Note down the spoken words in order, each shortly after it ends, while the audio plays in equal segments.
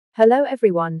Hello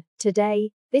everyone,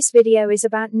 today, this video is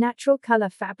about natural color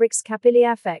fabrics capillary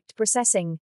effect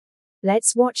processing.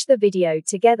 Let's watch the video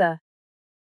together.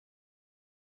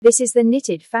 This is the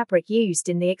knitted fabric used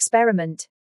in the experiment.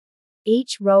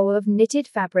 Each roll of knitted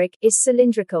fabric is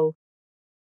cylindrical.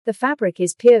 The fabric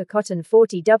is pure cotton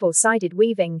 40 double-sided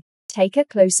weaving. Take a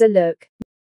closer look.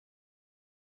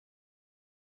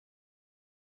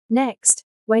 Next,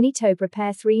 Wenito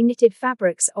prepare 3 knitted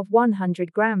fabrics of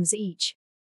 100 grams each.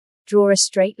 Draw a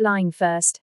straight line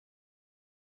first,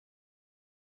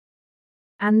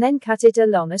 and then cut it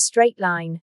along a straight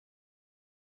line.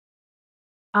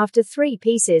 After 3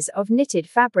 pieces of knitted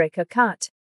fabric are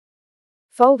cut,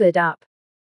 folded up,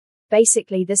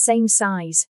 basically the same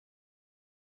size,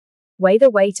 weigh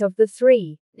the weight of the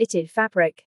 3 knitted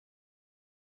fabric.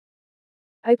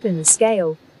 Open the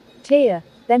scale, clear,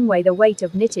 then weigh the weight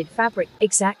of knitted fabric,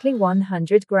 exactly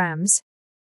 100 grams.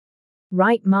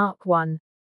 Right mark 1.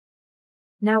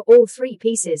 Now all 3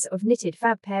 pieces of knitted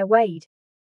fab pair weighed.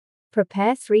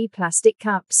 Prepare 3 plastic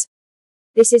cups.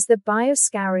 This is the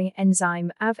Bio-scouring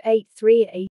enzyme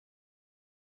RF838.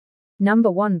 Number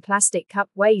 1 plastic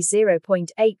cup weighs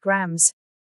 0.8 grams.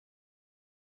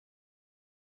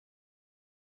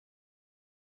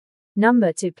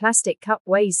 Number 2 plastic cup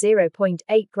weighs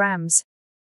 0.8 grams.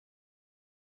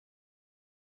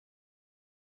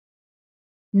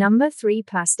 Number 3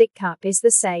 plastic cup is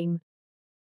the same.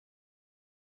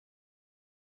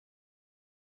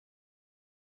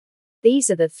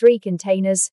 These are the 3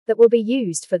 containers that will be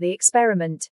used for the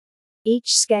experiment.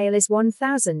 Each scale is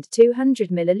 1,200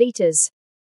 milliliters.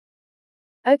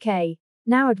 Okay,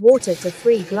 now add water to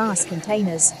 3 glass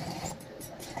containers,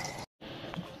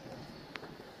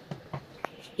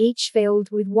 each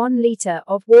filled with 1 liter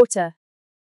of water.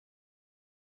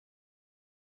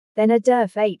 Then add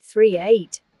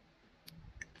RF838.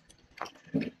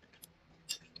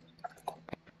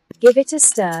 Give it a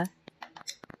stir.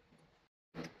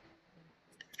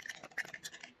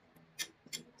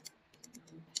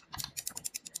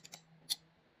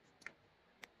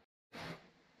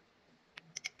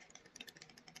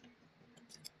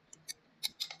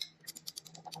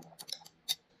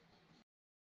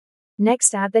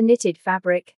 Next add the knitted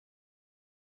fabric.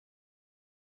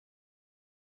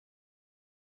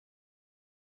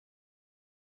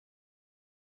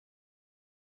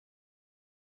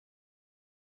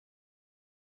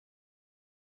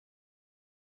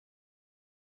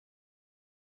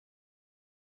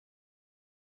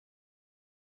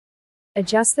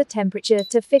 Adjust the temperature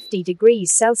to 50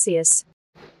 degrees Celsius.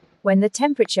 When the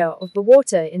temperature of the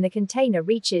water in the container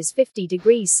reaches 50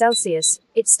 degrees Celsius,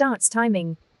 it starts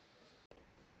timing.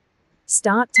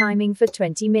 Start timing for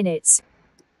 20 minutes.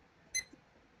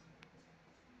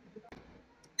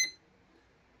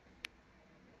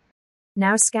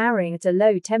 Now scouring at a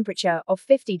low temperature of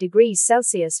 50 degrees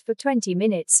Celsius for 20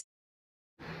 minutes.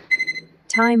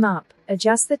 Time up.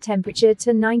 Adjust the temperature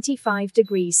to 95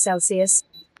 degrees Celsius.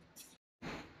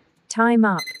 Time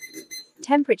up.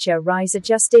 Temperature rise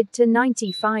adjusted to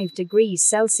 95 degrees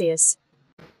Celsius.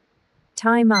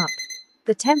 Time up.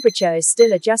 The temperature is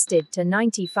still adjusted to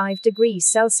 95 degrees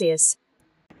Celsius.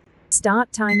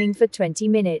 Start timing for 20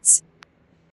 minutes.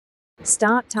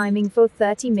 Start timing for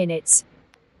 30 minutes.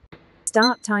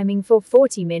 Start timing for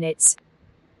 40 minutes.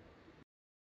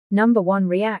 Number 1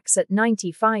 reacts at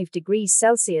 95 degrees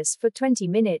Celsius for 20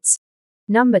 minutes.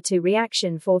 Number 2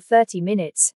 reaction for 30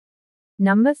 minutes.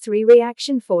 Number 3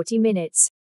 reaction 40 minutes.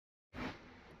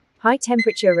 High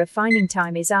temperature refining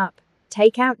time is up.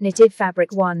 Take out knitted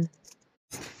fabric 1.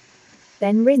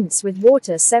 Then rinse with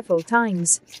water several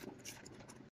times.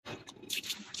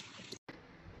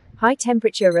 High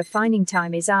temperature refining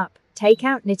time is up. Take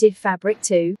out knitted fabric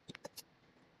 2.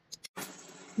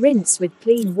 Rinse with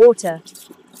clean water.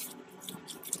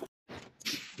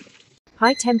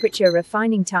 High temperature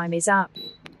refining time is up.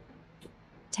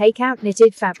 Take out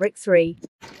knitted fabric 3.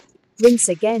 Rinse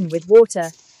again with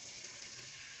water.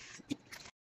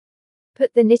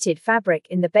 Put the knitted fabric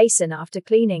in the basin after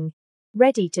cleaning.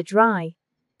 Ready to dry.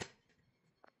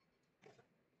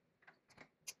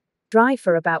 Dry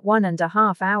for about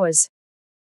 1.5 hours.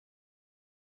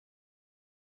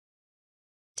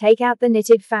 Take out the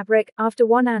knitted fabric after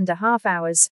 1.5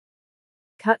 hours.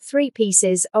 Cut 3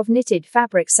 pieces of knitted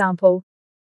fabric sample.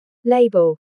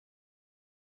 Label.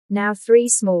 Now 3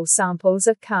 small samples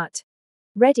are cut.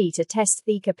 Ready to test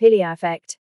the capillary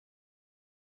effect.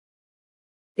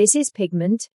 This is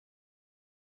pigment.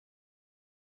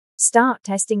 Start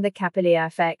testing the capillary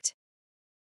effect.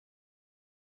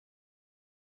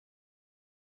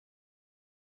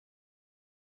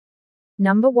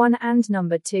 Number 1 and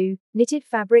number 2, knitted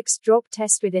fabrics drop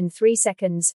test within 3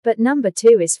 seconds, but number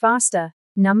 2 is faster.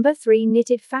 Number 3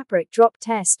 knitted fabric drop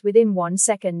test within 1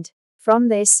 second. From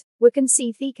this, we can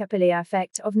see the capillary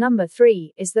effect of number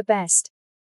 3 is the best.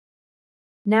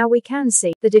 Now we can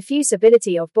see the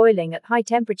diffusibility of boiling at high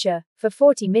temperature for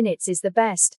 40 minutes is the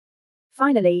best.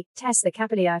 Finally, test the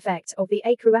capillary effect of the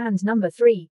ecru and number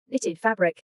 3 knitted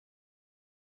fabric.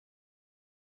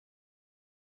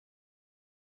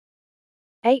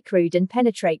 Ecru didn't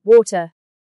penetrate water.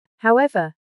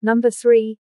 However, number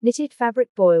 3 knitted fabric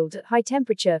boiled at high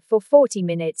temperature for 40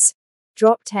 minutes.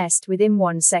 Drop test within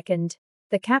 1 second.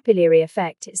 The capillary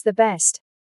effect is the best.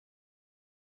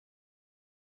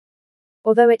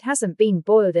 Although it hasn't been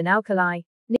boiled in alkali,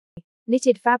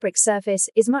 knitted fabric surface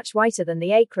is much whiter than the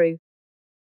ecru.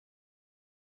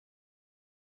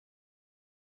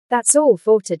 That's all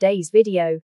for today's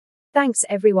video. Thanks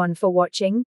everyone for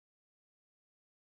watching.